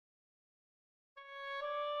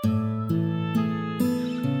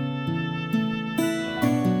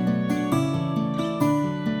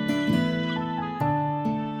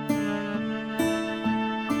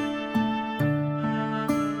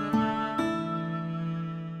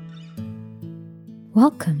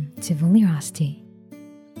Welcome to Vulnerosity,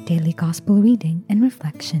 Daily Gospel Reading and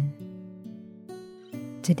Reflection.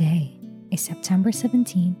 Today is September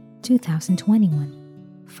 17,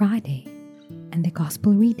 2021, Friday, and the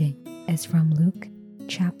Gospel reading is from Luke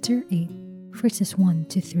chapter 8, verses 1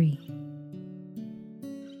 to 3.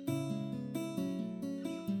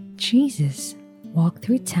 Jesus walked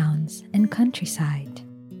through towns and countryside,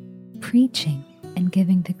 preaching and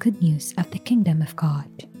giving the good news of the kingdom of God.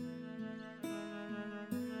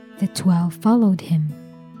 The 12 followed him,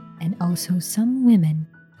 and also some women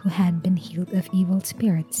who had been healed of evil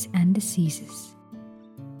spirits and diseases.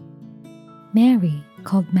 Mary,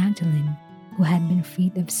 called Magdalene, who had been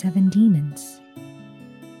freed of 7 demons.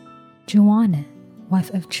 Joanna,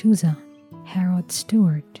 wife of Chuza, Herod's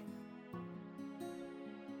steward.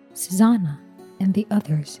 Susanna, and the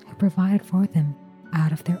others who provided for them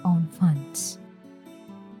out of their own funds.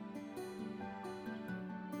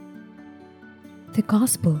 The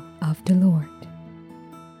Gospel of the Lord.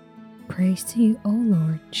 Praise to you, O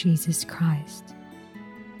Lord Jesus Christ.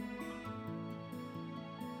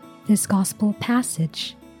 This Gospel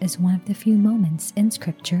passage is one of the few moments in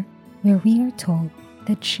Scripture where we are told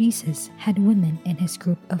that Jesus had women in his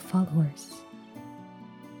group of followers.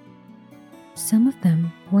 Some of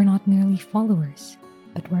them were not merely followers,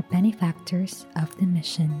 but were benefactors of the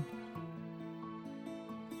mission.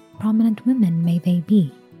 Prominent women may they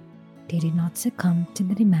be, they did not succumb to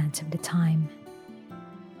the demands of the time,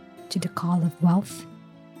 to the call of wealth,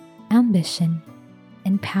 ambition,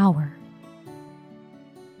 and power.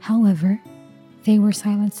 However, they were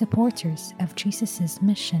silent supporters of Jesus'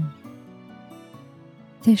 mission.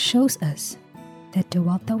 This shows us that the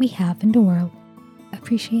wealth that we have in the world,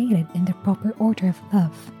 appreciated in the proper order of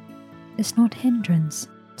love, is not hindrance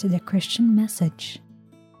to the Christian message,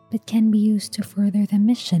 but can be used to further the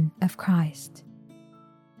mission of Christ.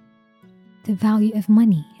 The value of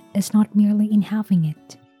money is not merely in having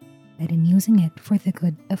it, but in using it for the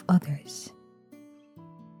good of others.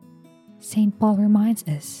 St. Paul reminds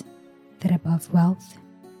us that above wealth,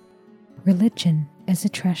 religion is a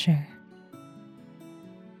treasure.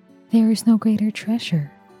 There is no greater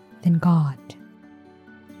treasure than God.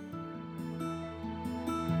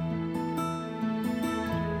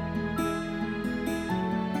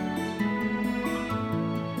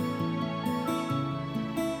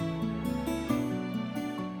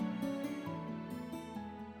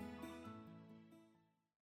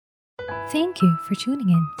 Thank you for tuning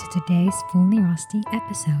in to today's Vulnerosity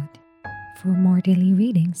episode. For more daily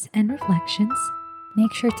readings and reflections,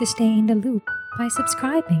 make sure to stay in the loop by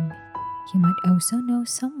subscribing. You might also know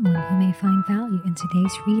someone who may find value in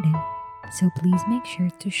today's reading, so please make sure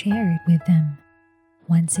to share it with them.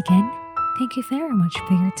 Once again, thank you very much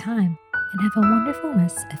for your time and have a wonderful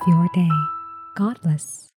rest of your day. God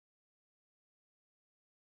bless.